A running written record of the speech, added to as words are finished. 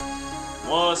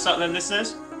What's up then,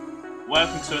 listeners?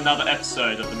 Welcome to another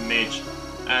episode of the Midge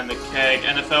and the Keg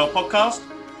NFL podcast.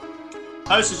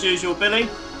 Host as usual, Billy.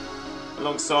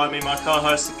 Alongside me, my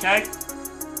co-host, the Keg.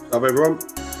 What's up, everyone?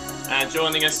 And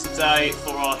joining us today for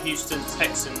our Houston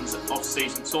Texans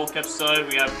off-season talk episode,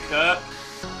 we have Kirk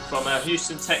from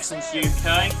Houston Texans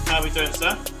UK. How are we doing,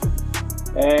 sir?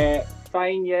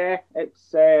 Fine, yeah.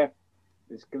 It's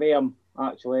Graham,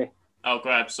 actually. Oh,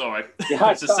 Graham, sorry. Yeah,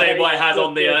 it's the same what I had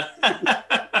on the...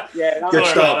 Yeah, good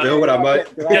start, Bill. Well done,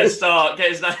 mate. Good start.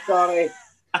 Get his name. Sorry.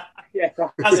 Yeah,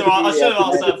 that's all right. I should have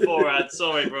asked that beforehand.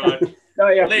 Sorry, bro. No,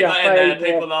 Leave that in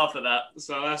there. People laugh at that,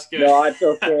 so that's good. No, it's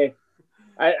okay.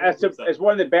 It's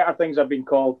one of the better things I've been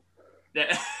called.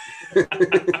 Yeah.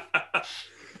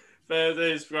 Fair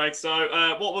dues, Greg. So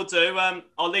what we'll do,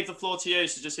 I'll leave the floor to you.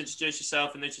 So just introduce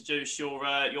yourself and introduce your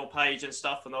page and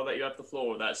stuff, and I'll let you have the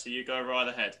floor with that. So you go right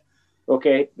ahead.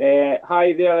 Okay.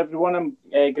 Hi there, everyone. I'm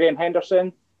Graham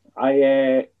Henderson.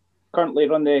 I currently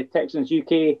run the Texans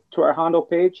UK Twitter handle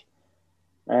page.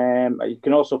 You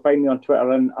can also find me on Twitter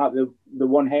and at the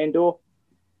one handle.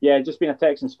 Yeah, just been a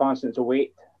Texans fan since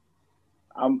 '08.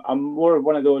 I'm more of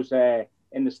one of those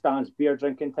in the stands beer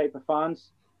drinking type of fans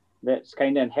that's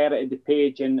kind of inherited the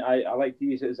page, and I like to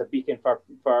use it as a beacon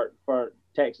for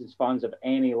Texans fans of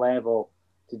any level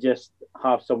to just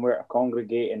have somewhere to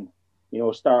congregate and, you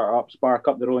know, spark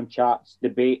up their own chats,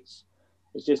 debates.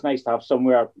 It's just nice to have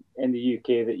somewhere in the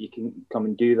UK that you can come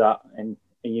and do that, and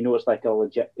you know it's like a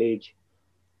legit page.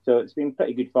 So it's been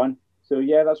pretty good fun. So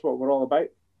yeah, that's what we're all about.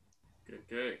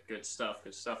 Good stuff,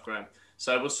 Graham.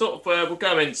 So we'll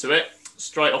go into it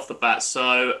straight off the bat.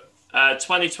 So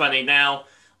 2020 now.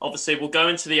 Obviously, we'll go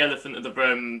into the elephant of the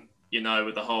room, you know,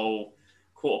 with the whole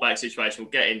quarterback situation.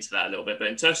 We'll get into that a little bit. But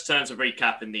in terms of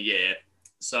recapping the year,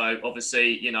 so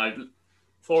obviously, you know,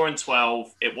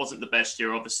 4-12, it wasn't the best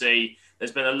year. Obviously,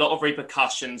 there's been a lot of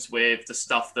repercussions with the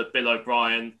stuff that Bill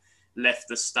O'Brien left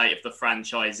the state of the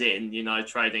franchise in, you know,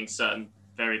 trading certain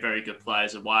very, very good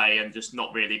players away and just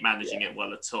not really managing it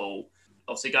well at all.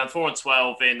 Obviously, going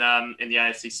 4-12 in the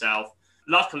AFC South.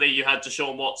 Luckily, you had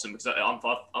Deshaun Watson, because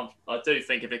I do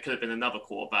think if it could have been another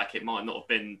quarterback, it might not have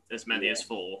been as many as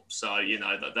 4. So, you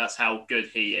know, that's how good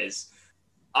he is.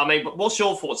 I mean, what's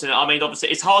your thoughts on it? I mean, obviously,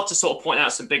 it's hard to sort of point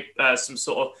out some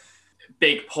sort of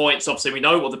big points. Obviously, we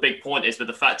know what the big point is, but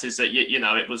the fact is that, you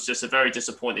know, it was just a very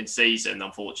disappointing season,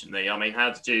 unfortunately. I mean,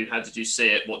 how did you see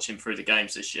it watching through the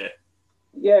games this year?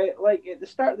 Yeah, like at the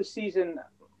start of the season,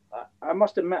 I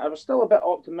must admit, I was still a bit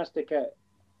optimistic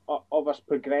of us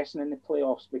progressing in the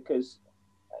playoffs because,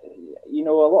 you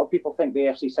know, a lot of people think the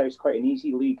AFC South is quite an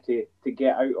easy league to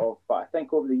get out of. But I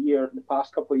think over the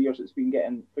past couple of years, it's been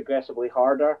getting progressively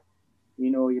harder. You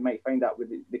know, you might find that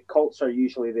with the Colts are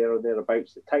usually there or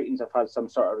thereabouts. The Titans have had some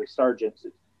sort of resurgence,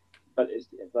 but it's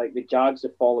like the Jags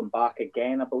have fallen back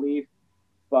again, I believe.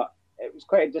 But it was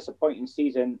quite a disappointing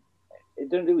season. It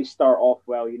didn't really start off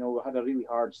well. You know, we had a really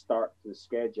hard start to the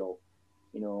schedule.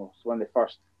 You know, it's one of the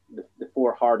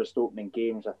 4 hardest opening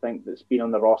games, I think, that's been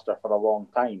on the roster for a long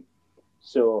time.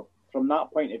 So from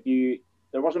that point of view,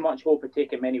 there wasn't much hope of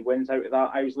taking many wins out of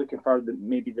that. I was looking for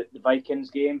maybe the Vikings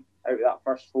game out of that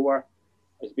first 4.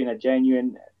 It's been a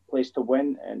genuine place to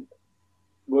win, and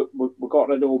we got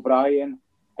rid of O'Brien.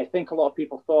 I think a lot of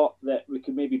people thought that we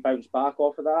could maybe bounce back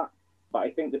off of that, but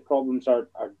I think the problems are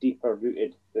deeper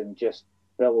rooted than just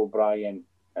Bill O'Brien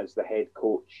as the head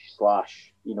coach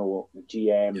 / you know,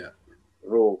 GM. Yeah.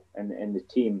 Role in the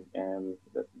team.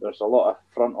 There's a lot of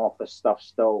front office stuff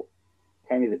still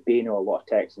kind of the bane of a lot of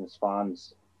Texans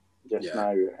fans just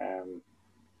now.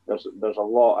 There's a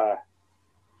lot of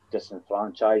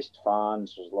disenfranchised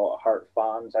fans. There's a lot of hurt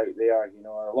fans out there. You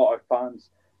know, a lot of fans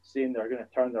saying they're going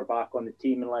to turn their back on the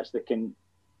team unless they can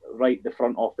right the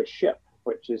front office ship,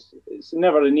 which it's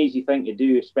never an easy thing to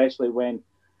do, especially when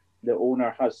the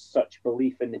owner has such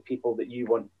belief in the people that you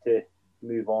want to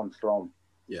move on from.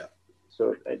 Yeah.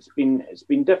 So it's been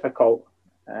difficult.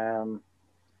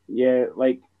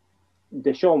 Like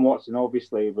Deshaun Watson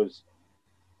obviously was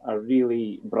a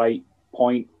really bright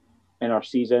point in our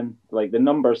season. Like the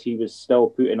numbers he was still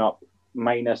putting up,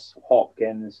 minus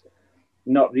Hopkins,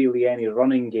 not really any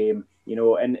running game, you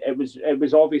know. And it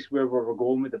was obvious where we were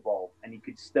going with the ball, and he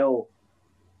could still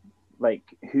like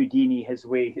Houdini his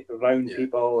way around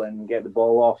people and get the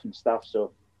ball off and stuff.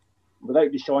 So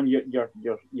without Deshaun,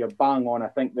 you're bang on. I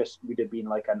think this would have been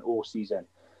like an O season,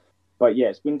 but yeah,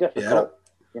 it's been difficult.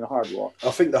 You know, hard work. I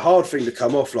think the hard thing to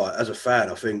come off, like as a fan,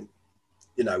 I think,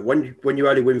 you know, when you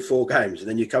only win 4 games and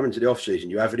then you come into the off season,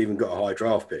 you haven't even got a high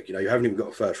draft pick. You know, you haven't even got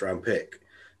a first round pick,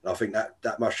 and I think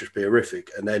that must just be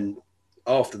horrific. And then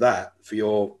after that, for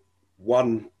your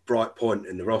one bright point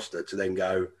in the roster to then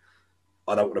go,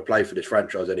 I don't want to play for this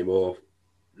franchise anymore.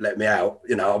 Let me out.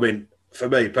 You know, I mean, for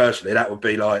me personally, that would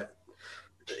be like,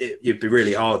 it'd be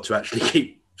really hard to actually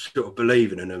keep sort of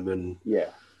believing in them. And yeah,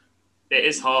 it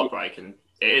is heartbreaking.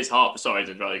 It is Sorry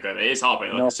to really go. It is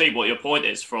heartbreaking. I can see what your point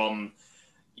is from.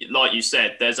 Like you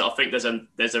said, I think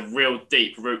there's a real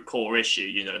deep root core issue.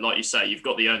 You know, like you say, you've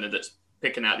got the owner that's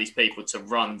picking out these people to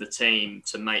run the team,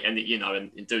 to make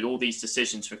and do all these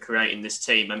decisions for creating this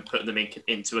team and putting them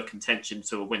into a contention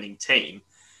to a winning team.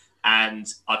 And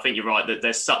I think you're right that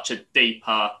there's such a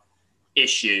deeper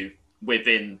issue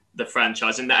within the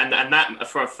franchise, and that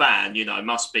for a fan, you know,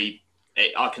 must be.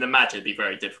 I can imagine it'd be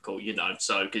very difficult, you know.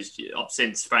 So because I've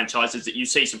seen franchises that you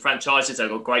see some franchises they've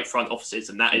got great front offices,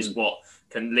 and that is what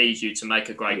can lead you to make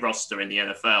a great roster in the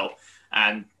NFL.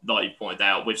 And like you pointed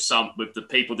out, with the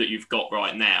people that you've got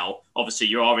right now, obviously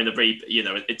you are in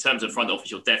in terms of front office,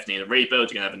 you're definitely in a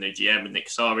rebuild. You're going to have a new GM with Nick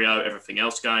Casario, everything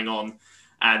else going on.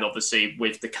 And obviously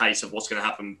with the case of what's going to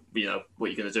happen, you know, what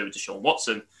you're going to do with Deshaun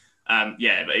Watson. But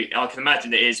I can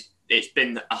imagine it's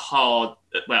been a hard,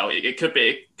 well, it could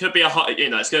be a hard, you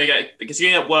know, it's going to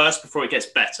get worse before it gets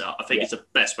better. I think it's the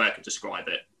best way I could describe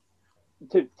it.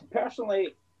 To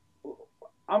personally,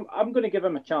 I'm going to give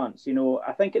him a chance. You know,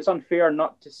 I think it's unfair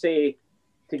not to say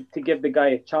to give the guy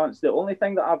a chance. The only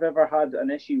thing that I've ever had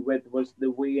an issue with was the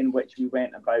way in which we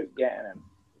went about getting him.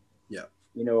 Yeah.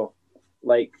 You know,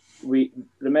 like we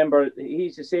remember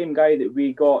he's the same guy that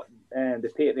we got.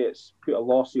 The Patriots put a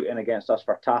lawsuit in against us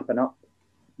for tapping up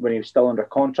when he was still under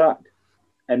contract,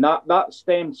 and that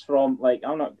stems from like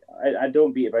I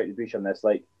don't beat about the bush on this.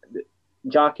 Like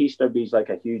Jack Easterby's like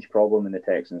a huge problem in the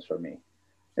Texans for me.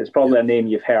 It's probably a name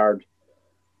you've heard.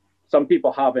 Some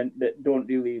people haven't that don't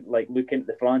really like look into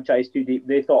the franchise too deep.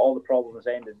 They thought all the problems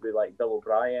ended with like Bill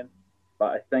O'Brien,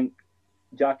 but I think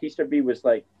Jack Easterby was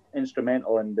like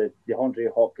instrumental in the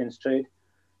DeAndre Hopkins trade.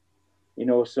 You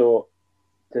know, so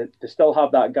to still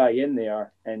have that guy in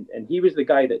there, and he was the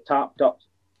guy that tapped up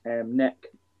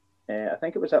Nick. I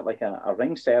think it was at like a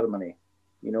ring ceremony,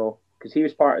 you know, because he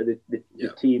was part of the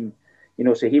team, you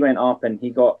know. So he went up and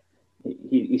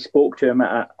he spoke to him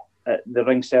at the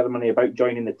ring ceremony about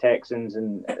joining the Texans,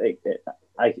 and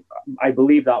I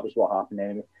believe that was what happened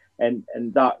anyway,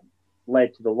 and that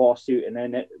led to the lawsuit, and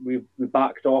then we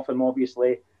backed off him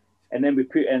obviously, and then we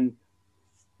put in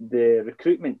the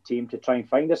recruitment team to try and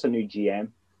find us a new GM,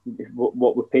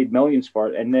 what we paid millions for,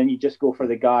 and then you just go for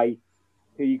the guy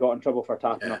who you got in trouble for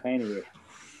tapping up anyway.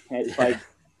 It's like,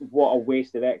 what a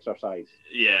wasted exercise.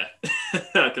 Yeah,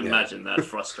 I can imagine that's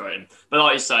frustrating. But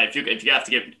like you say, if you have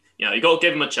to give, you know, you got to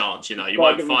give him a chance. You know, you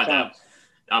won't find out.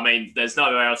 I mean, there's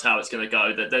nowhere else how it's going to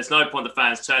go. There's no point the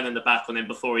fans turning the back on him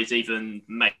before he's even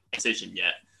made a decision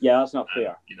yet. Yeah, that's not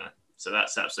fair. You know, so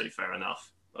that's absolutely fair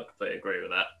enough. I completely agree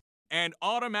with that. An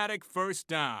automatic first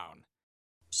down.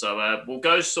 So we'll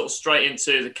go sort of straight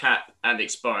into the cap and the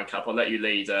expiring cap. I'll let you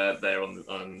lead there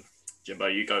on Jimbo.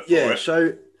 You go for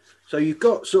it. So you've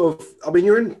got sort of, I mean,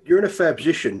 you're in a fair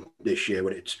position this year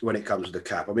when it comes to the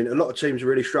cap. I mean, a lot of teams are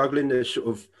really struggling. There's sort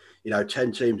of, you know,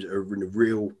 10 teams that are in a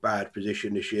real bad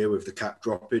position this year with the cap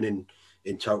dropping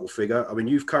in total figure. I mean,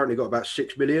 you've currently got about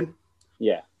 6 million.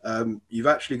 Yeah. You've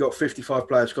actually got 55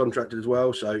 players contracted as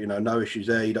well. So, you know, no issues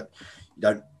there. You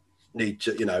don't need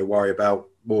to, you know, worry about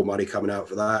more money coming out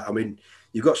for that. I mean,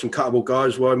 you've got some cuttable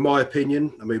guys. Well, in my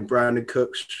opinion, I mean, Brandon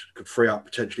Cooks could free up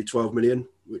potentially 12 million,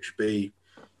 which would be,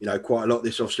 you know, quite a lot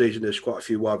this offseason. There's quite a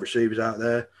few wide receivers out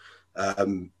there.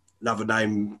 Another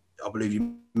name, I believe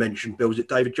you mentioned, Bill, was it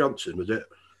David Johnson, was it?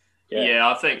 Yeah,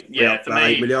 I think, for me.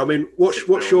 8 million. I mean,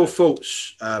 what's your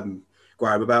thoughts,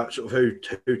 Graham, about sort of who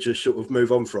to sort of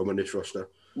move on from on this roster?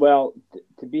 Well,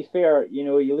 to be fair, you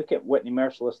know, you look at Whitney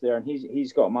Merciless there, and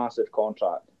he's got a massive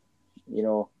contract. You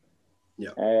know,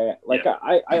 I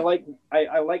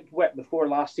liked Whit before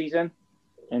last season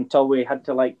until we had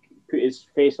to like put his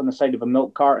face on the side of a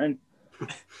milk carton.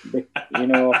 You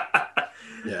know,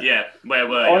 where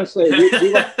were you? Honestly,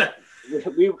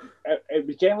 it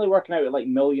was generally working out at like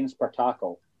millions per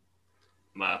tackle.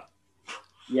 Wow.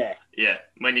 Yeah. Yeah,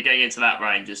 when you're getting into that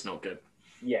range, it's not good.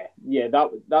 Yeah.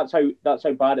 That's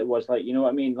how bad it was. Like, you know what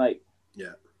I mean? Like,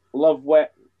 love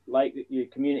Whit, like your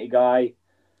community guy,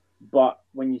 but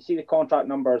when you see the contract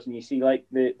numbers and you see like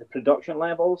the production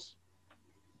levels,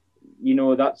 you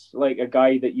know, that's like a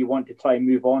guy that you want to try and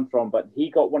move on from. But he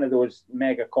got one of those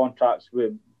mega contracts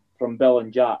from Bill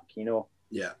and Jack, you know.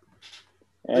 Yeah.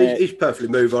 He's perfectly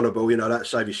move onable, you know, that'll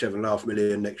save you $7.5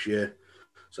 million next year.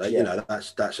 So, you know,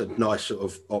 that's a nice sort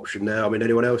of option there. I mean,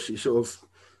 anyone else you sort of...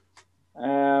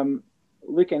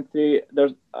 Looking through,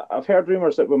 I've heard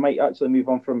rumours that we might actually move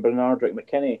on from Bernardrick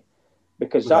McKinney,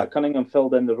 because Zach Cunningham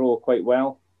filled in the role quite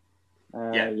well.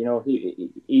 You know,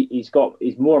 he's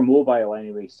more mobile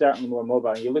anyway, certainly more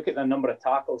mobile. And you look at the number of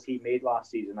tackles he made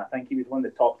last season, I think he was one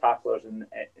of the top tacklers in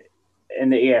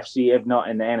the AFC, if not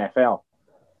in the NFL.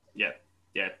 Yeah.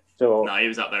 So no, he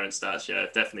was up there in stats,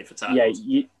 definitely for tackles.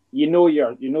 Yeah, you know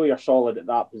you're solid at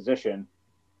that position,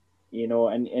 you know,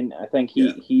 and I think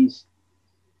he's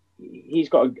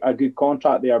got a good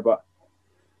contract there, but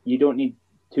you don't need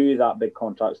two of that big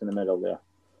contracts in the middle there.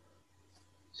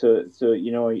 So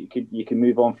you know, you can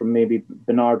move on from maybe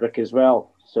Bernardrick as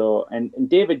well. So and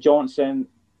David Johnson,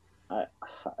 I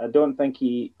don't think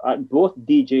both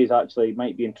DJs actually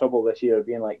might be in trouble this year,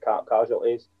 being like cap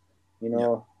casualties. You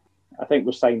know, I think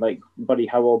we signed like Buddy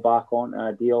Howell back on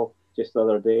a deal just the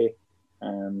other day,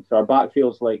 so our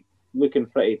backfield's like looking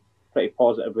pretty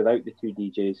positive without the two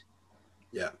DJs.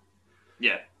 Yeah.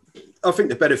 I think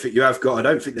the benefit you have got, I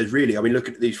don't think there's really, I mean,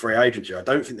 looking at these free agents here, I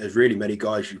don't think there's really many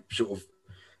guys you sort of,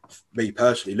 me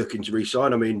personally, looking to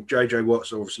re-sign. I mean, JJ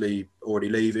Watt's obviously already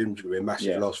leaving, it's going to be a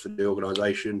massive loss for the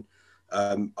organisation.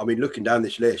 I mean, looking down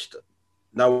this list,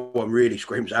 no one really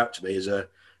screams out to me as a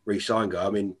re-sign guy. I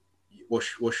mean,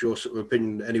 what's your sort of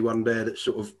opinion? Anyone there that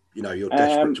sort of, you know, you're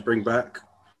desperate to bring back?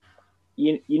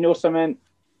 You know something,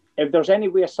 if there's any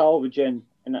way of salvaging,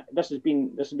 and this has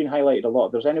been highlighted a lot,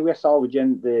 if there's any way of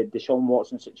salvaging the Deshaun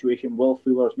Watson situation, Will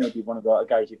Fuller's maybe one of the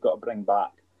guys you've got to bring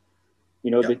back.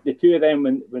 You know, the two of them,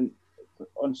 when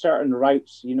on certain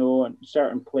routes, you know, and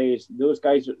certain plays, those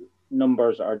guys'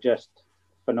 numbers are just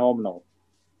phenomenal.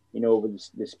 You know, with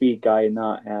the speed guy and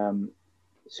that.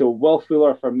 So Will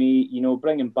Fuller, for me, you know,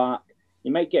 bring him back.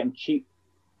 You might get him cheap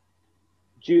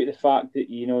due to the fact that,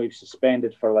 you know, he was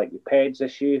suspended for like the PEDS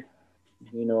issue.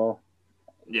 You know.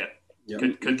 Yeah.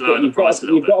 Could lower the price a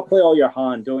little bit. You've got to play all your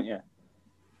hand, don't you?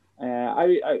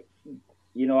 I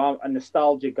you know, I'm a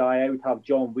nostalgia guy. I would have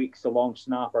John Weeks, the long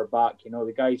snapper, back. You know,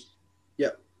 the guy's.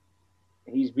 Yeah.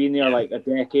 He's been there like a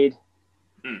decade.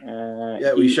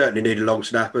 We certainly need a long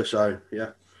snapper. So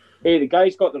yeah. Hey, the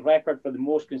guy's got the record for the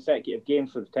most consecutive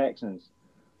games for the Texans.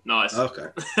 Nice. Okay.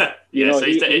 So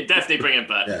he'd definitely bring him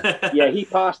back. He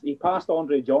passed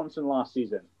Andre Johnson last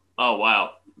season. Oh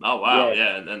wow.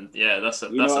 Yeah, that's a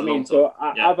I mean? So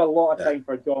I have a lot of time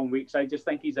for John Weeks. I just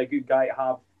think he's a good guy to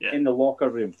have in the locker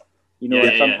room. You know,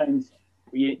 sometimes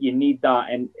you need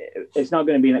that, and it's not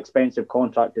going to be an expensive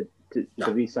contract to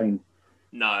re-sign.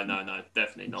 No,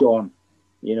 definitely not. John,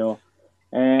 you know,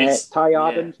 Ty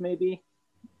Adams maybe.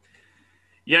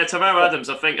 Yeah, Tyrell Adams.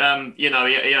 I think he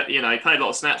played a lot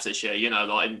of snaps this year. You know,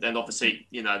 like and obviously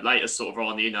later sort of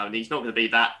on. You know, and he's not going to be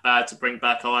that bad to bring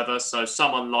back either. So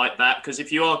someone like that, because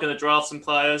if you are going to draft some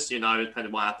players, you know, depending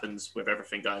on what happens with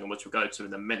everything going on, which we'll go to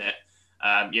in a minute,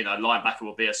 linebacker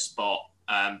will be a spot.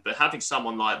 But having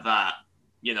someone like that,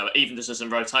 you know, even just as a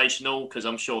rotational, because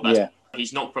I'm sure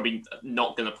he's probably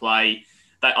not going to play.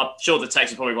 I'm sure the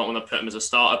Texans probably won't want to put him as a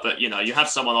starter, but, you know, you have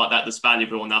someone like that that's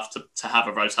valuable enough to have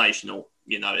a rotational,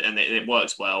 you know, and it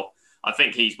works well. I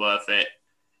think he's worth it.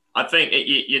 I think,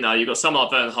 you've got someone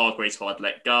like Vernon Hargreaves who I'd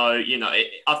let go. You know,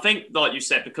 I think, like you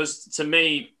said, because to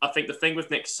me, I think the thing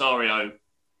with Nick Caserio,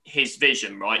 his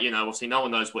vision, right? You know, obviously no one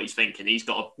knows what he's thinking. He's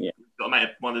got to make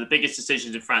one of the biggest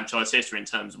decisions in franchise history in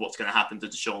terms of what's going to happen to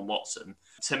Deshaun Watson.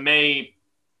 To me,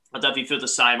 I don't think you feel the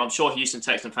same. I'm sure Houston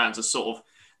Texan fans are sort of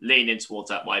leaning towards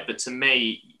that way. But to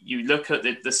me, you look at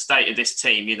the state of this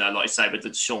team, you know, like I say, with the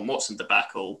Deshaun Watson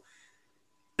debacle,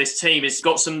 this team has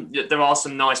got there are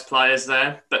some nice players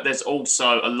there, but there's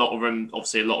also a lot of room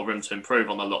to improve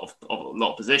on a lot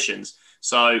of positions.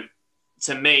 So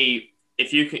to me,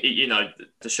 if you can, you know,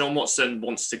 Deshaun Watson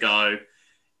wants to go,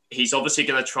 he's obviously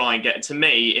going to try and get, to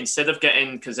me, instead of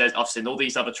getting, because I've seen all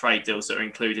these other trade deals that are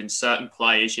including certain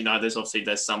players, you know, there's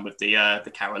some with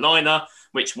the Carolina,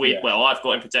 which I've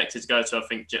got him protected to go to, I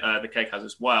think the Cake has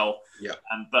as well. Yeah.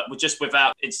 But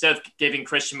instead of giving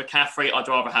Christian McCaffrey, I'd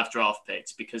rather have draft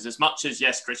picks, because as much as,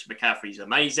 yes, Christian McCaffrey's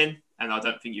amazing, and I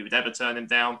don't think you would ever turn him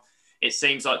down, it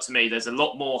seems like to me there's a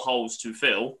lot more holes to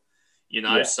fill. You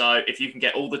know, so if you can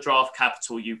get all the draft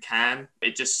capital you can,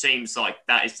 it just seems like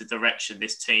that is the direction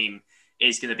this team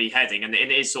is going to be heading. And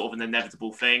it is sort of an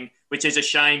inevitable thing, which is a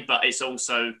shame, but it's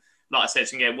also, like I said,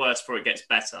 it's going to get worse before it gets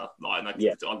better. Like,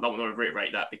 I don't want to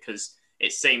reiterate that, because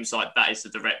it seems like that is the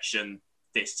direction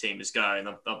this team is going.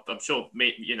 I'm sure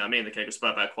me and the Cake will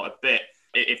spoke about quite a bit.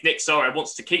 If Nick Caserio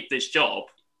wants to keep this job,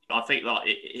 I think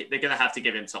they're going to have to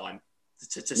give him time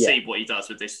to see what he does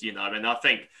with this, you know. And I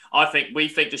think we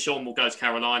think Deshaun will go to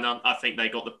Carolina. I think they're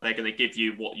going to give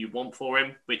you what you want for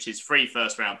him, which is 3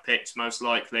 first-round picks most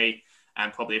likely,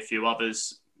 and probably a few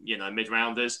others, you know,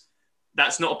 mid-rounders.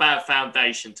 that's not a bad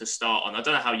foundation to start on. I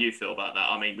don't know how you feel about that.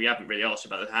 I mean, we haven't really asked you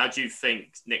about it. How do you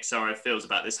think Nick Sorrow feels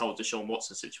about this whole Deshaun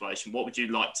Watson situation? What would you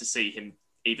like to see him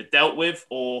either dealt with,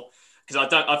 or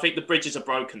because I think the bridges are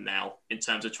broken now in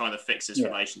terms of trying to fix this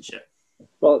relationship.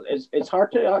 Well, it's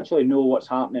hard to actually know what's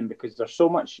happening because there's so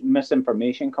much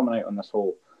misinformation coming out on this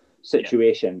whole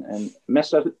situation, and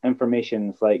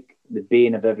misinformation is like the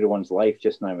bane of everyone's life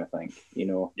just now. I think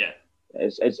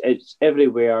it's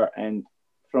everywhere, and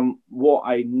from what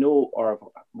I know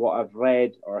or what I've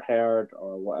read or heard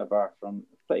or whatever from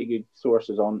pretty good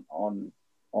sources on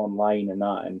online and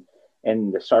that, and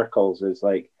in the circles, is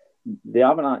like they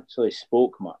haven't actually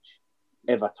spoke much,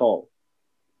 if at all.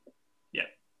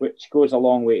 Which goes a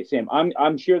long way to say,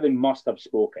 I'm sure they must have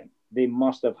spoken. They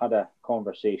must have had a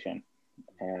conversation.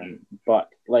 But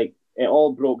like it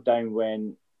all broke down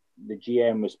when the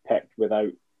GM was picked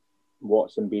without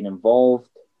Watson being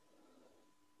involved.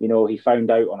 You know, he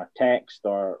found out on a text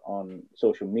or on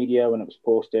social media when it was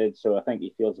posted. So I think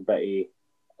he feels a bit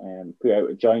put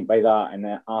out a joint by that. And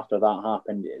then after that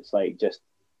happened, it's like just,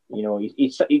 you know,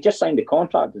 he just signed a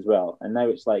contract as well. And now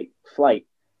it's like flight.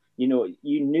 You know,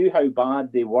 you knew how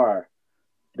bad they were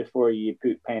before you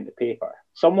put pen to paper.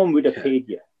 Someone would have paid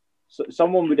you. So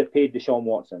someone would have paid Deshaun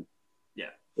Watson. Yeah.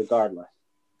 Regardless.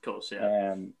 Of course,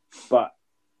 yeah. But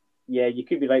yeah, you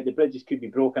could be right. The bridges could be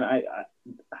broken.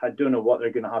 I don't know what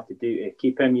they're going to have to do to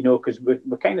keep him. You know, because we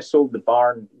kind of sold the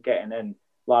barn getting in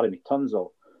Larry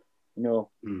Tunzel. You know,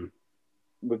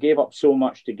 we gave up so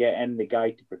much to get in the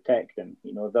guy to protect him.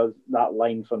 You know, that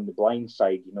line from The Blind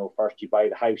Side. You know, first you buy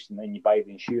the house and then you buy the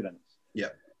insurance. Yeah.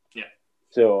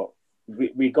 So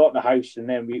we got the house and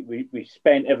then we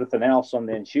spent everything else on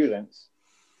the insurance,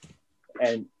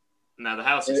 and now the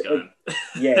house is gone.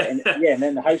 And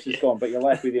then the house is gone, but you're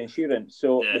left with the insurance.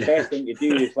 So the best thing to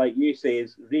do is, like you say,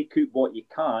 is recoup what you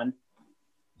can.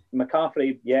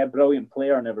 McCaffrey, brilliant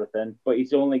player and everything, but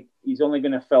he's only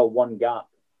going to fill one gap.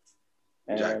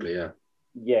 Exactly. So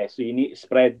you need to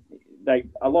spread like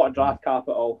a lot of draft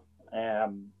capital.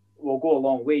 Will go a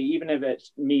long way, even if it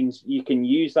means you can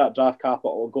use that draft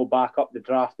capital, go back up the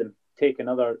draft and take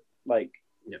another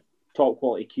top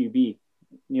quality QB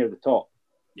near the top.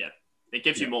 Yeah, it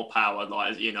gives you more power.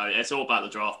 Like, you know, it's all about the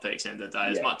draft picks at the end of the day.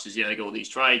 As much as you get all these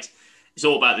trades, it's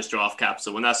all about this draft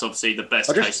capital, and that's obviously the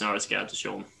best case scenario to get out to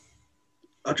Deshaun.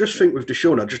 I just think with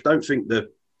Deshaun, I just don't think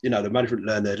the management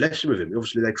learned their lesson with him.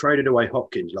 Obviously, they traded away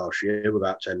Hopkins last year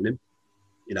without telling him.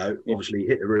 You know, obviously he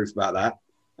hit the roof about that.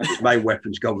 His main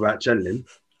weapon's gone without telling him.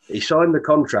 He signed the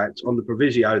contract on the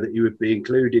proviso that he would be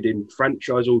included in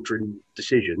franchise-altering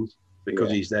decisions because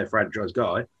he's their franchise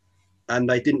guy, and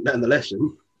they didn't learn the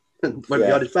lesson and went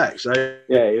behind his back. So,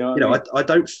 I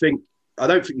don't think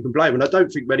you can blame him, and I don't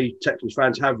think many Texans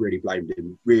fans have really blamed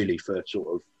him really for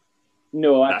sort of.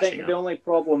 No, I think the only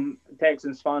problem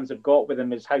Texans fans have got with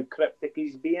him is how cryptic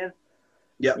he's being.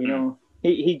 Yeah, you know,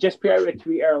 he just put out a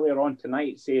tweet earlier on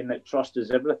tonight saying that trust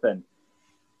is everything.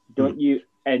 Don't you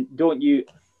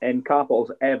in capitals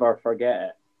ever forget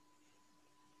it.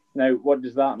 Now, what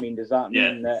does that mean? Does that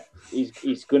mean that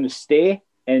he's going to stay?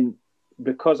 And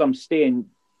because I'm staying,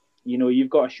 you know, you've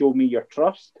got to show me your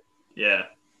trust. Yeah.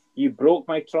 You broke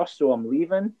my trust, so I'm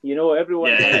leaving. You know,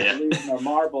 everyone's losing their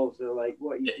marbles. They're like,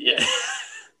 what are you doing?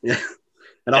 Yeah.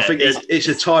 And I think it's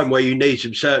a time where you need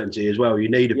some certainty as well. You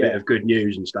need a bit of good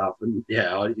news and stuff. And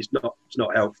it's not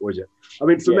helpful, is it? I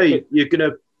mean, for me,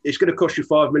 it's going to cost you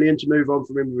 $5 million to move on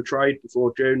from him with a trade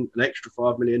before June. An extra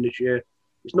 $5 million this year.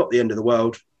 It's not the end of the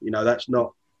world. You know, that's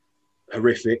not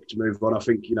horrific to move on. I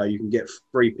think, you know, you can get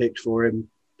 3 picks for him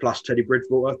plus Teddy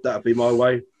Bridgewater. That would be my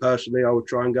way. Personally, I would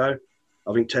try and go.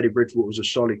 I think Teddy Bridgewater was a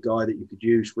solid guy that you could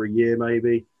use for a year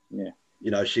maybe. Yeah.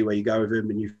 You know, see where you go with him,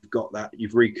 and you've got that.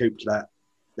 You've recouped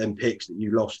them picks that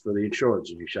you lost for the insurance,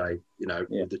 as you say, you know,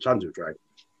 with the tons of trade.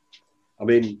 I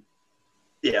mean,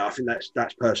 I think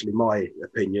that's personally my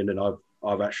opinion, and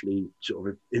I've actually sort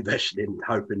of invested in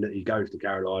hoping that he goes to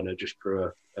Carolina just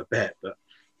for a bet. But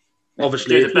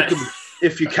obviously,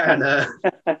 if you can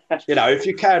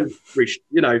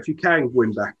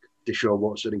win back Deshaun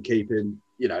Watson and keep him,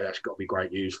 you know, that's got to be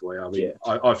great news for you. I mean,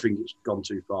 I think it's gone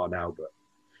too far now, but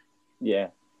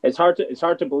it's hard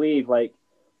to believe. Like,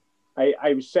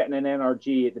 I was sitting in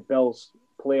NRG at the Bills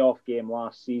playoff game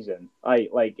last season. The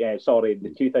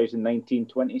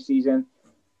 2019-20 season,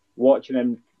 watching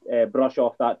him brush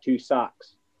off that 2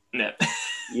 sacks. Yeah.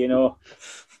 You know,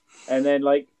 and then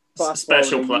like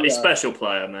special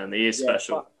player, man. He is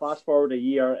special. Fast forward a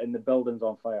year and the building's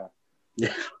on fire.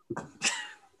 Yeah.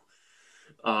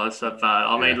 Oh, it's so bad.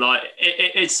 I mean, like,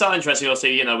 it's so interesting.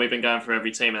 Obviously, you know, we've been going through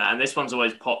every team and this one's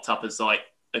always popped up as like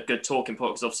a good talking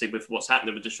point because obviously with what's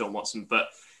happening with Deshaun Watson, but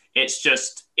it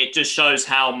just shows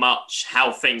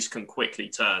how things can quickly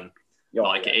turn.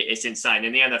 It's insane.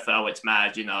 In the NFL, it's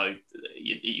mad. You know,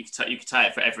 you could take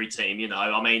it for every team. You know,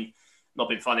 I mean, not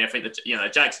being funny. I think that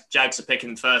Jags are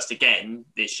picking first again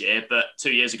this year, but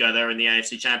 2 years ago they were in the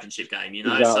AFC Championship game. You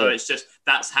know, exactly. So it's just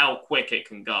that's how quick it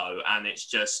can go, and it's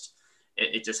just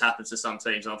it just happens to some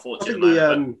teams, unfortunately.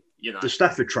 I think the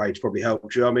Stafford trade's probably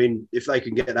helped you. I mean, if they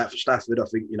can get that for Stafford, I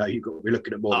think you've got to be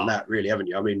looking at more than that, really, haven't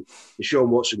you? I mean, Deshaun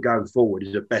Watson going forward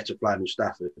is a better plan than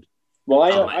Stafford.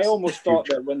 Well, I almost thought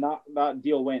that when that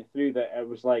deal went through, that it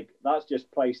was like that's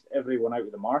just priced everyone out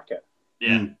of the market.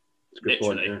 Yeah, that's a good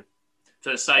point. Yeah.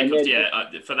 For the sake of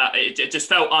for that, it just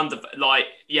felt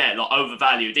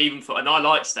overvalued. And I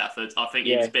like Stafford. I think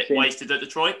he was a bit wasted at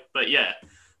Detroit, but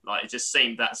it just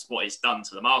seemed that's what he's done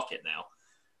to the market now.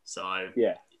 So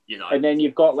and then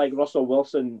you've got like Russell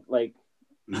Wilson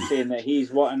saying that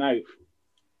he's wanting out.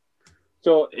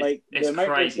 So the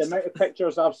amount of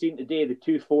pictures I've seen today, the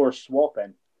 2-4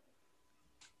 swapping.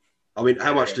 I mean,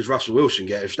 how much does Russell Wilson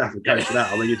get if Stafford goes for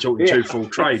that? I mean, you're talking 2 full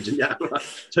trades and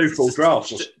 2 full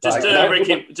drafts.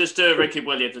 Just do a Ricky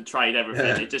Williams and trade everything.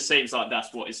 Yeah. It just seems like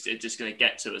that's what it's just going to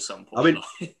get to at some point. I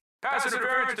mean, pass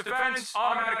interference, defense,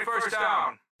 automatic first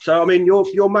down. So, I mean,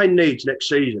 your main needs next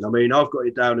season, I mean, I've got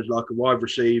you down as like a wide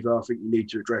receiver. I think you need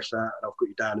to address that. And I've got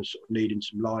you down as sort of needing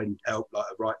some line help, like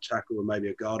a right tackle and maybe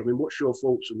a guard. I mean, what's your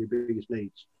thoughts on your biggest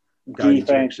needs going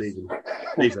into next season?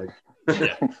 Defense.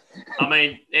 Yeah. I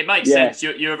mean, it makes sense.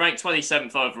 You're ranked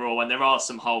 27th overall, and there are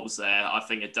some holes there. I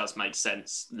think it does make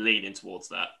sense leaning towards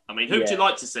that. I mean, who would you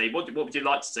like to see? What would you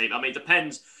like to see? I mean, it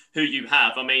depends who you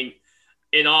have. I mean,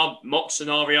 in our mock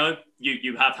scenario,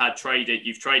 you have had traded.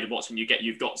 You've traded Watson.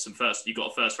 You've got a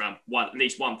first round at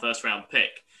least one first round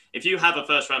pick. If you have a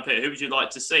first round pick, who would you like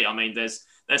to see? I mean, there's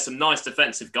some nice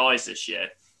defensive guys this year.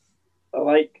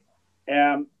 I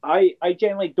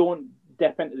generally don't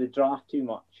dip into the draft too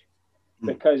much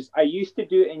because I used to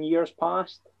do it in years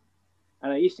past,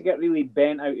 and I used to get really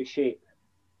bent out of shape.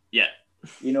 Yeah.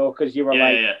 Because you were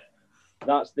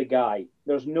that's the guy.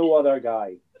 There's no other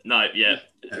guy. No, yeah.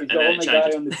 He's the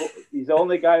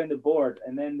only guy on the board,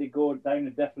 and then they go down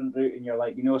a different route, and you're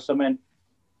like, something.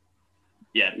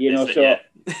 Yeah.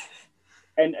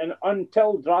 And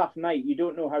until draft night, you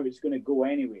don't know how it's going to go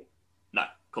anyway. No,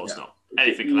 of course not.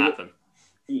 Anything can happen.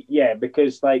 Yeah,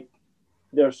 because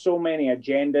there's so many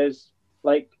agendas.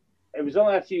 It was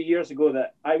only a few years ago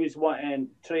that I was wanting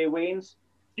Trey Waynes.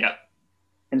 Yeah.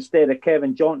 Instead of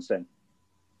Kevin Johnson.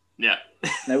 Yeah.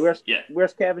 Now where's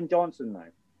Kevin Johnson now?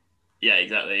 Yeah,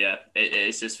 exactly. Yeah,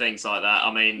 it's just things like that.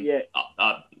 I mean,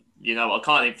 I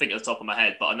can't even think of the top of my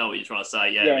head, but I know what you're trying to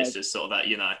say. Yeah, it's just sort of that,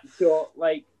 So,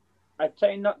 I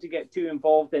try not to get too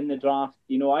involved in the draft.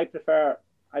 I prefer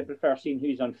seeing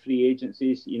who's on free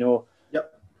agencies. Yep.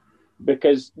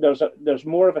 Because there's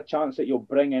more of a chance that you'll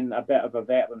bring in a bit of a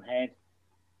veteran head.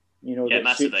 That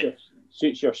massively.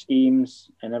 Suits your schemes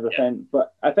and everything. Yeah.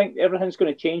 But I think everything's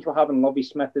going to change with having Lovie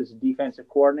Smith as a defensive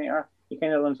coordinator. He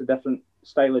kind of runs a different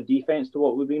style of defense to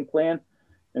what we've been playing.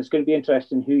 And it's going to be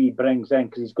interesting who he brings in,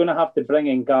 because he's going to have to bring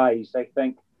in guys, I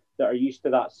think, that are used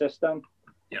to that system.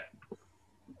 Yeah.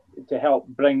 To help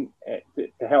to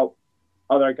help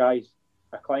other guys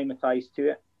acclimatise to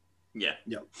it. Yeah.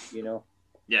 Yeah.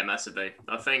 Yeah, massively.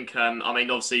 I think,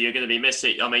 obviously you're going to be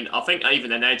missing. I mean, I think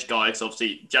even an edge guy, because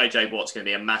obviously JJ Watt's going to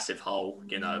be a massive hole,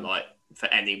 for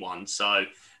anyone. So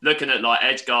looking at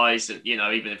edge guys, and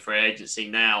even in free agency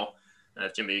now,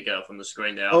 Jimmy, you go up on the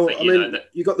screen there.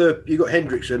 You got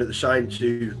Hendrickson at the Saints,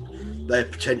 who they're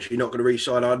potentially not going to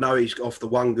re-sign. I know he's off the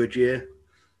one good year.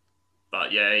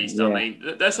 But I mean,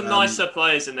 there's some nicer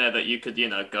players in there that you could,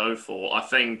 go for. I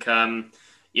think,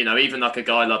 even like a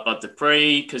guy like Bud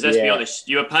Dupree, because let's be honest,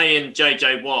 you were paying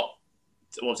JJ Watt,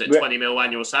 what was it, 20 mil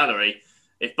annual salary.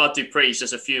 If Bud Dupree's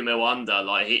just a few mil under,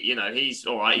 he's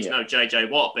all right. He's no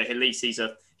JJ Watt, but at least he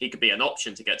could be an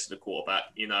option to get to the quarterback.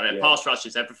 Pass rush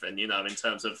is everything. In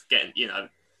terms of getting,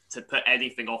 to put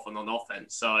anything off on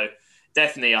offense. So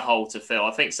definitely a hole to fill.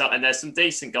 I think so. And there's some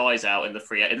decent guys out in the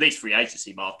free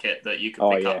agency market that you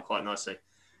can pick up quite nicely.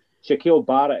 Shaquille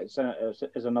Barrett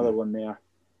is another one there.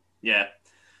 Yeah.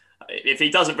 If he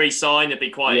doesn't re-sign, it'd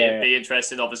be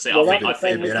interesting. Obviously, you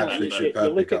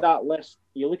look at that list.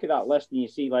 You look at that list, and you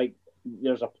see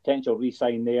there's a potential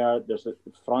re-sign there. There's a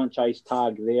franchise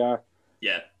tag there.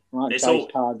 Yeah, franchise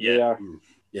tag there.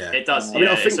 Yeah, it does. I mean,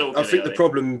 I think the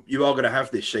problem you are going to have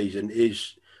this season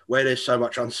is where there's so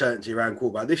much uncertainty around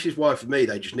quarterback. This is why, for me,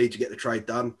 they just need to get the trade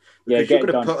done, because you're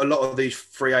going to put a lot of these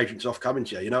free agents off coming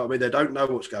to you. You know what I mean? They don't know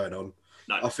what's going on.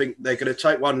 No. I think they're going to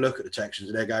take one look at the Texans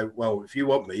and they go, well, if you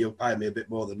want me, you'll pay me a bit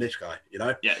more than this guy, you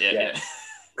know? Yeah.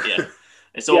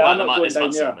 It's all about the money. It's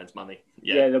about someone's money.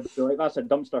 Yeah, they'll be like, that's a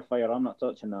dumpster fire. I'm not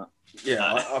touching that.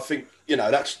 Yeah, I think,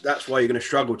 that's why you're going to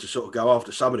struggle to sort of go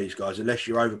after some of these guys unless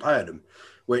you're overpaying them,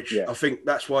 which I think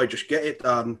that's why just get it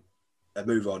done and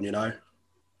move on,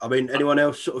 I mean, anyone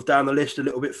else sort of down the list a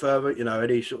little bit further,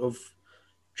 any sort of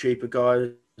cheaper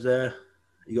guys there?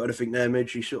 You got anything there,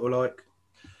 Midge, you sort of like?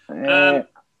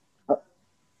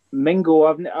 Mingo,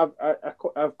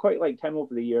 I've quite liked him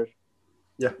over the years.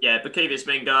 Yeah, Bukavius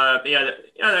Mingo. Yeah,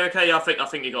 okay. I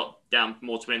think he got down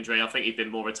more to injury. I think he'd been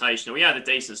more rotational. He had a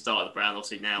decent start at the Brown,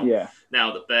 obviously now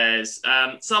the Bears.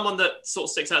 Someone that sort of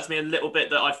sticks out to me a little bit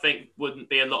that I think wouldn't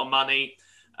be a lot of money.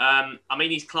 I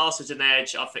mean, he's classed as an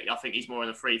edge. I think he's more in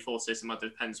a 3-4 system. It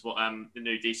depends what the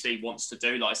new DC wants to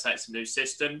do. Like I say, it's a new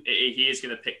system. He is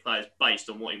going to pick players based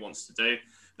on what he wants to do.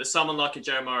 But someone like a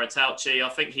Jeremiah Tauchi, I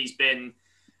think he's been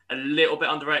a little bit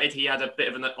underrated. He had a bit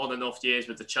of an on and off years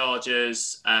with the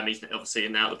Chargers. He's obviously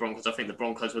now the Broncos. I think the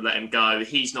Broncos would let him go.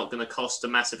 He's not going to cost a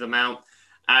massive amount.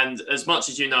 And as much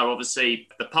as obviously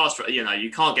the pass,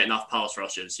 you can't get enough pass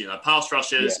rushers. Pass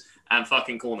rushers and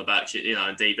fucking cornerbacks,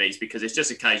 and DBs, because it's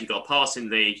just a case you've got a passing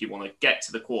league. You want to get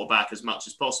to the quarterback as much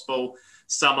as possible.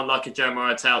 Someone like a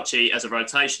Jeremiah Tauchi as a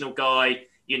rotational guy.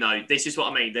 This is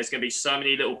what I mean. There's going to be so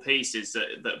many little pieces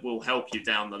that will help you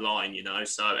down the line,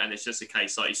 So, and it's just a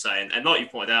case, like you say, and like you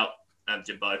pointed out,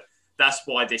 Jimbo, that's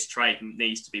why this trade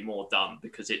needs to be more done,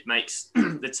 because it makes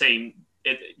the team,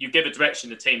 you give a direction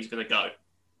the team's going to go.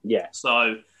 Yeah.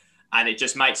 So, and it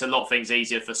just makes a lot of things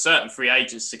easier for certain free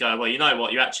agents to go, well, you know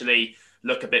what, you actually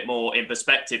look a bit more in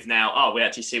perspective now. Oh, we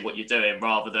actually see what you're doing,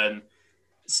 rather than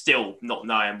still not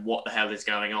knowing what the hell is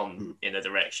going on in a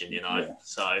direction,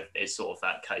 So it's sort of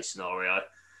that case scenario.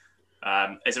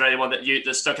 Is there anyone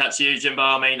that stuck out to you, Jimbo?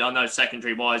 I mean, I know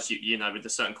secondary wise, with the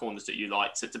certain corners that you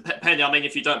like to depend. I mean,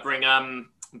 if you don't bring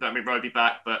Roby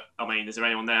back, but I mean, is there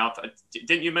anyone there?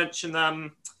 Didn't you mention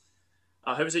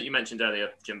who was it you mentioned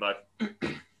earlier, Jimbo?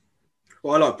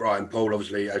 Well, I like Brian Paul,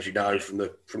 obviously, as you know, from the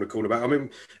cornerback. I mean,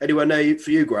 anyone there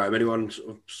for you, Graham? Anyone sort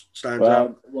of stands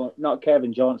out? Well, not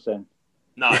Kevin Johnson.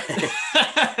 No.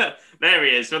 There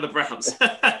he is for the Browns.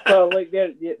 Well,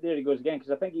 there he goes again,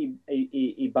 because I think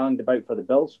he banged about for the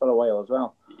Bills for a while as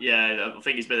well. Yeah, I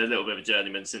think he's been a little bit of a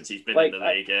journeyman since he's been in the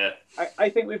league. Yeah, I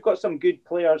think we've got some good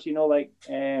players, like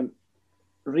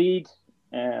Reed,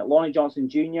 Lonnie Johnson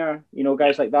Jr.,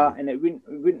 guys like that, and it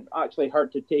wouldn't actually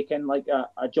hurt to take in like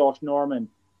a Josh Norman,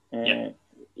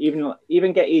 even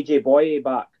get AJ Boye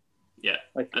back. Yeah,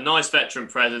 a nice veteran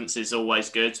presence is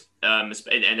always good in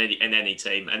any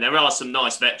team, and there are some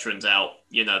nice veterans out,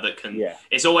 that can. Yeah.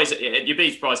 It's always you'd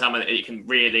be surprised how many it can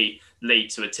really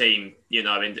lead to a team,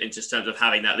 in just terms of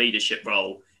having that leadership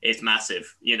role is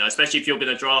massive. Especially if you're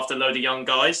going to draft a load of young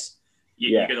guys,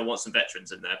 you're going to want some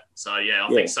veterans in there. So I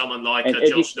think someone like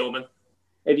Josh Norman,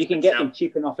 if you can get them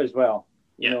cheap enough as well,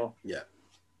 you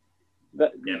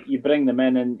bring them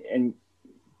in and.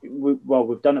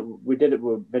 We've done it. We did it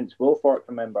with Vince Wilfork,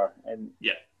 remember? And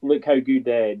look how good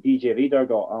DJ Reader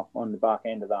got on the back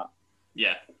end of that.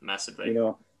 Yeah, massively.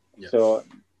 So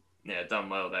done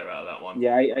well there out of that one.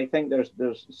 Yeah, I think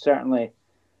there's certainly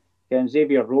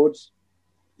Xavier Rhodes.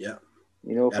 Yeah,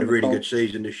 had a really good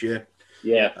season this year.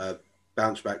 Yeah,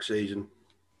 bounce back season.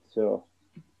 So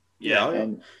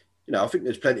I think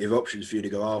there's plenty of options for you to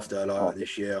go after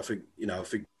this year. I think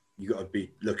you've got to be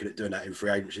looking at doing that in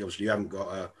free agency. Obviously, you haven't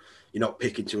got you're not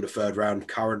picking till the third round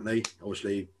currently,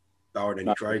 obviously, barring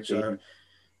any trade. So,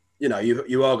 you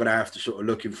are going to have to sort of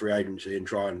look in free agency and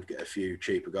try and get a few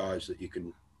cheaper guys that you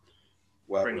can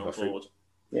bring on board.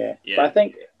 Yeah. But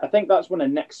I think that's one of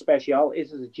Nick's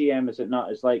specialities as a GM, is it not?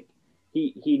 It's like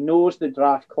he knows the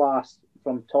draft class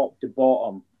from top to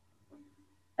bottom.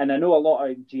 And I know a lot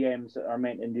of GMs are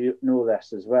meant to know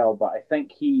this as well, but I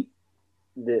think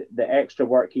the extra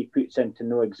work he puts in to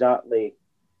know exactly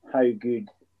how good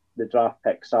the draft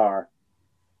picks are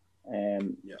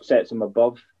sets him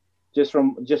above just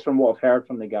from what I've heard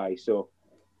from the guy. So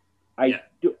I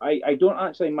don't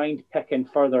actually mind picking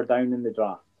further down in the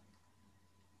draft.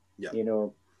 Yeah.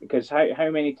 Because how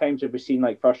many times have we seen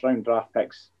like first round draft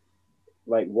picks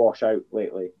like wash out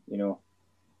lately? Yeah.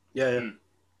 Yeah.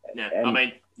 I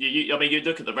mean you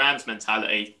look at the Rams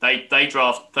mentality. They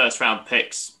draft first round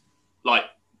picks. Like,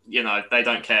 they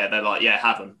don't care. They're like,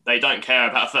 have them. They don't care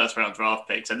about first round draft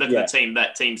picks. And look at the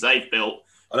teams they've built.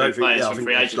 I don't think, I think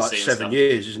it's like 7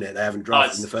 years, isn't it? They haven't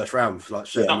drafted in the first round for like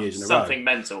 7 years in a row. Something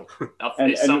mental.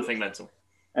 It's something mental.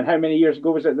 And how many years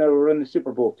ago was it they were in the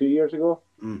Super Bowl? 2 years ago?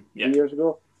 2 years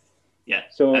ago? Yeah.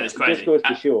 So and it's crazy. It just goes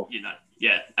to show.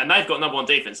 Yeah, and they've got number one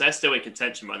defense. They're still in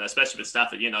contention right now, especially with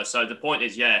Stafford. So the point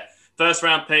is, first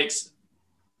round picks.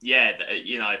 In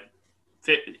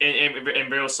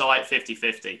real sight,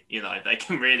 50-50. They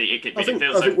can really. I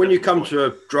think when you come to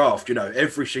a draft,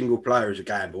 every single player is a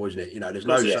gamble, isn't it? There's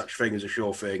no such thing as a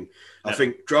sure thing. I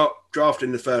think drafting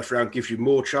in the first round gives you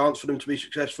more chance for them to be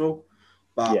successful,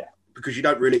 but because you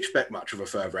don't really expect much of a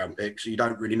third round pick, so you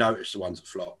don't really notice the ones that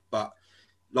flop. But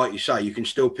like you say, you can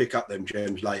still pick up them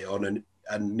gems later on,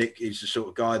 and Nick is the sort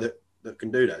of guy that can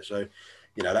do that. So,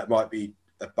 that might be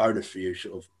a bonus for you,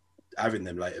 sort of having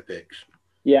them later picks.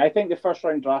 Yeah, I think the first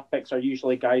round draft picks are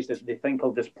usually guys that they think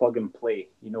will just plug and play.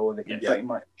 They can pretty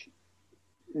much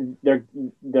they're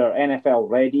NFL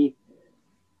ready,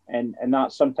 and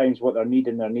that's sometimes what they're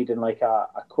needing. They're needing like a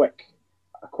quick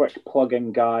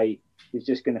plug-in guy who's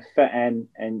just going to fit in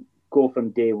and go from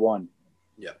day one.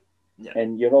 Yeah.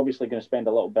 And you're obviously going to spend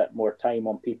a little bit more time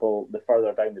on people the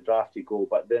further down the draft you go,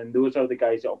 but then those are the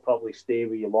guys that will probably stay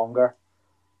with you longer.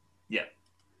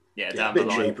 Yeah, a bit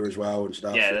cheaper as well and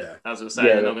stuff. Yeah, I was going to say,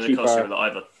 they're not going to cost you a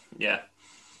lot either. Yeah,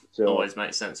 so always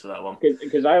makes sense for that one.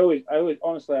 Because I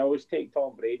always take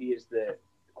Tom Brady as the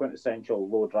quintessential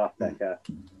low draft pick.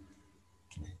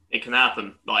 It can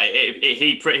happen. Like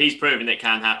he's proven it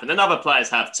can happen, and other players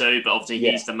have too. But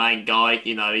obviously, he's the main guy.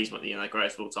 He's one of the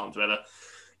greatest of all time to ever,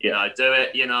 do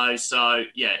it. So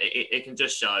it can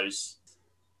just shows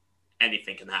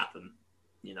anything can happen.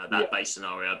 That base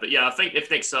scenario. But I think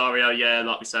if Nick Caserio,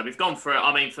 like we said, we've gone through it.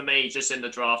 I mean, for me, just in the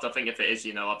draft, I think if it is,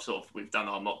 we've done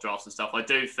our mock drafts and stuff. I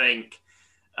do think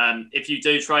if you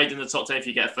do trade in the top 10, if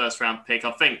you get a first round pick,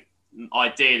 I think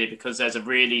ideally, because there's a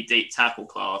really deep tackle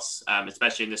class,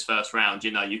 especially in this first round,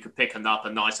 you could pick up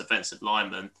a nice offensive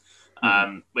lineman,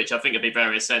 which I think would be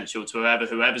very essential to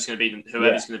whoever's going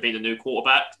to be the new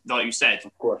quarterback. Like you said,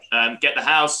 of course, get the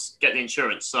house, get the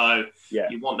insurance. So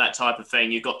you want that type of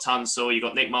thing. You've got Tunsil, you've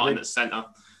got Nick Martin at centre.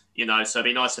 So it'd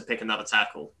be nice to pick another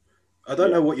tackle. I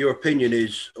don't know what your opinion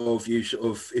is of you sort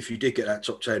of if you did get that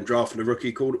top 10 draft and a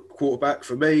rookie quarterback.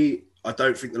 For me, I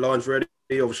don't think the line's ready.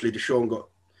 Obviously, Deshaun got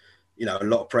a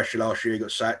lot of pressure last year. He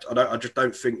got sacked. I just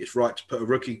don't think it's right to put a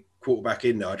rookie quarterback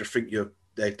in there. I just think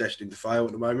they're destined to fail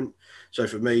at the moment. So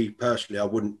for me personally, I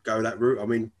wouldn't go that route. I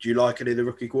mean, do you like any of the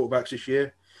rookie quarterbacks this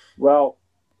year? Well,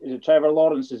 Trevor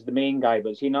Lawrence is the main guy,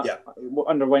 but he not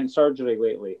underwent surgery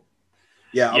lately?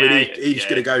 Yeah, I mean, he's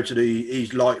going to go to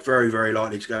he's very, very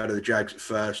likely to go to the Jags at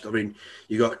first. I mean,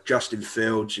 you got Justin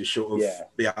Fields who's sort of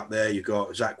be up there. You've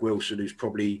got Zach Wilson who's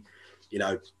probably,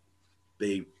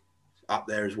 be up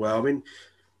there as well. I mean,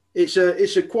 it's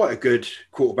a quite a good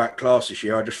quarterback class this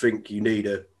year. I just think you need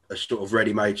a sort of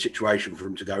ready-made situation for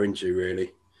him to go into,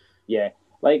 really. Yeah,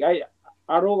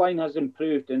 our O-line has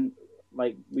improved, and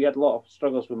we had a lot of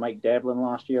struggles with Mike Devlin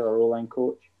last year, our O-line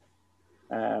coach.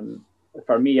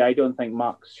 For me, I don't think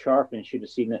Max Sharpen should have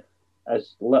seen it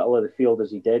as little of the field as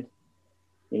he did.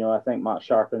 I think Max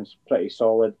Sharpen's pretty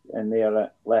solid in there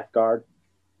at left guard.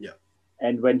 Yeah.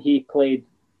 And when he played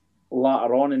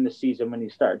later on in the season, when he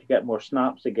started to get more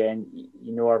snaps again,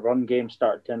 our run game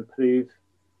started to improve.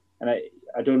 And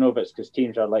I don't know if it's because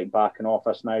teams are backing off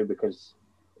us now because,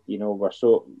 they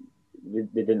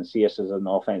didn't see us as an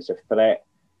offensive threat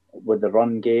with the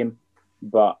run game.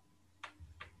 But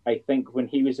I think when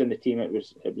he was in the team, it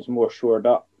was more shored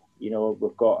up.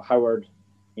 We've got Howard,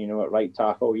 at right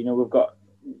tackle. We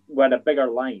had a bigger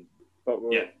line, but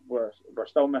we're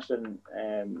still missing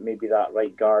maybe that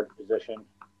right guard position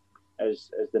as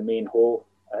the main hole.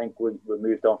 I think we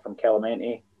moved on from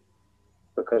Kelementi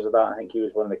because of that. I think he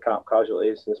was one of the camp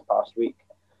casualties this past week.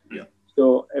 Yeah.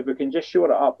 So if we can just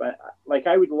shore it up,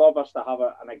 I would love us to have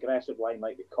an aggressive line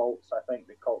like the Colts. I think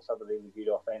the Colts have a really good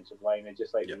offensive line. I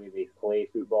just like the way they play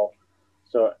football.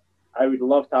 So I would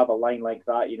love to have a line like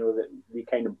that, that we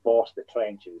kind of boss the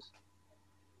trenches.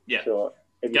 Yeah. So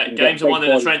games are won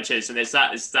in the trenches, and it's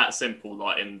that simple.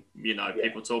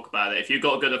 People talk about it. If you've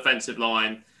got a good offensive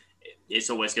line, it's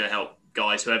always going to help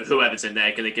guys. Whoever's in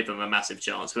there, going to give them a massive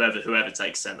chance. Whoever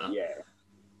takes centre. Yeah.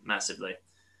 Massively.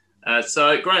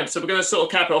 So, Graham, we're going to sort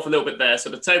of cap it off a little bit there. So,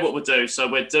 to tell you what we'll do, so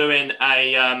we're doing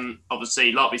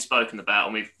obviously, like we've spoken about,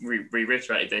 and we've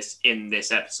reiterated this in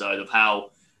this episode of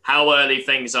how early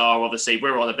things are. Obviously,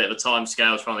 we're on a bit of a time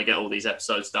scale trying to get all these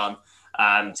episodes done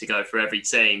to go through every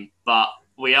team. But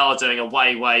we are doing a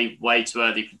way too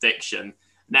early prediction.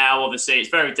 Now, obviously, it's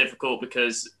very difficult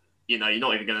because, you're not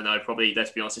even going to know probably,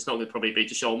 let's be honest, it's not going to probably be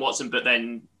Deshaun Watson, but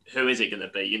then who is it going to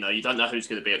be? You don't know who's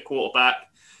going to be at quarterback.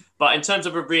 But in terms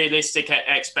of a realistic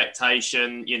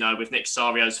expectation, with Nick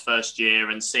Casario's first year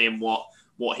and seeing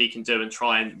what he can do and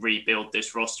try and rebuild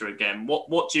this roster again,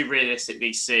 what do you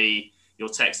realistically see your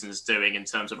Texans doing in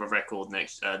terms of a record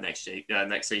next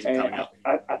season coming up?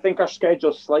 I think our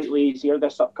schedule's slightly easier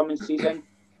this upcoming season,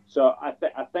 so I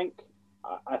think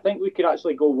we could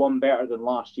actually go one better than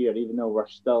last year, even though we're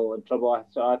still in trouble.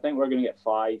 So I think we're going to get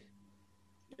 5.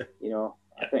 You know,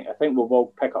 I think we'll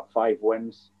both pick up 5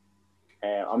 wins.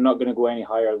 I'm not going to go any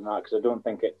higher than that because I don't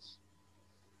think it's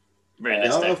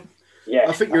realistic.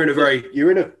 I think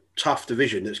you're in a tough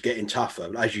division that's getting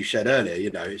tougher. As you said earlier,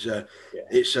 you know,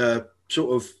 it's a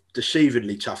sort of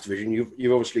deceivingly tough division.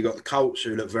 You've obviously got the Colts,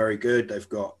 who look very good. They've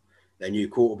got their new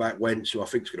quarterback Wentz, who I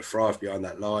think is going to thrive behind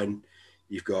that line.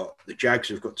 You've got the Jags,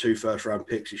 who've got 2 first-round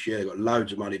picks this year. They've got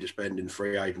loads of money to spend in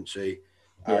free agency.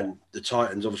 And the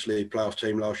Titans, obviously, a playoff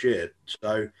team last year.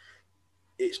 So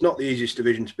it's not the easiest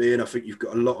division to be in. I think you've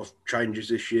got a lot of changes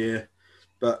this year.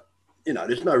 But, you know,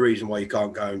 there's no reason why you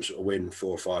can't go and sort of win 4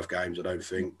 or 5 games, I don't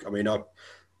think. I mean,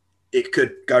 it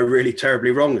could go really terribly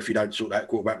wrong if you don't sort that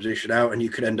quarterback position out, and you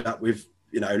could end up with,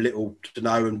 you know, little to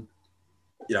no and,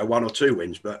 you know, 1 or 2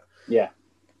 wins. But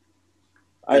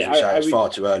it's far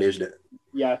too early, isn't it?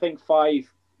 Yeah, I think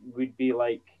 5 would be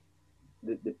like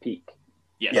the peak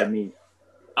for me.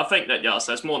 I think that,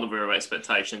 so it's more than real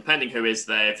expectation. Depending who is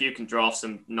there, if you can draft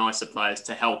some nicer players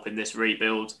to help in this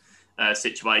rebuild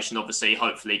situation, obviously,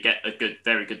 hopefully get a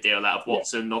very good deal out of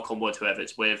Watson, knock on wood, whoever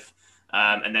it's with.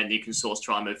 And then you can sort of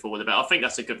try and move forward a bit. I think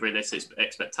that's a good realistic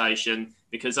expectation,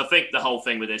 because I think the whole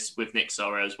thing with Nick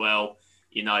Soro as well,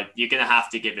 you know, you're going to have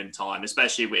to give him time,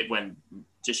 especially when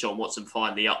Deshaun Watson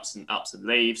finally ups and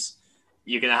leaves.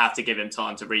 You're going to have to give him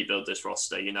time to rebuild this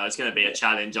roster. You know, it's going to be a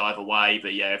challenge either way.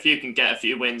 But yeah, if you can get a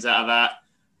few wins out of that,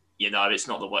 you know, it's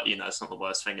not the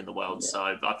worst thing in the world. Yeah. So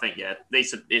I think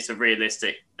it's a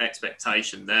realistic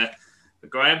expectation there,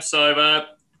 Graham. So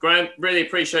Graham, really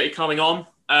appreciate you coming on.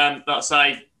 Like I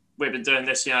say, we've been doing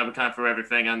this, you know, we're going through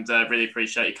everything, and really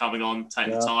appreciate you coming on,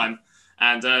 taking the time,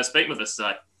 and speaking with us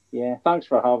today. Yeah, thanks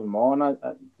for having me on.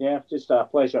 Just a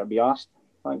pleasure to be asked.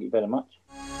 Thank you very much.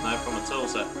 No problem at all,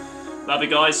 sir. Love you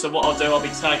guys. So what I'll do, I'll be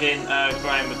tagging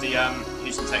Graham with the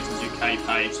Houston Texans UK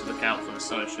page to look out for the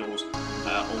socials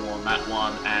all on that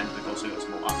one, and we've also got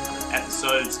some more upcoming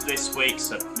episodes this week,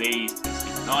 so please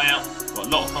keep an eye out. We've got a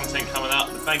lot of content coming up,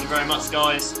 but thank you very much,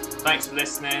 guys. Thanks for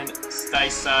listening. Stay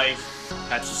safe.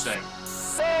 Catch you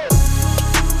soon.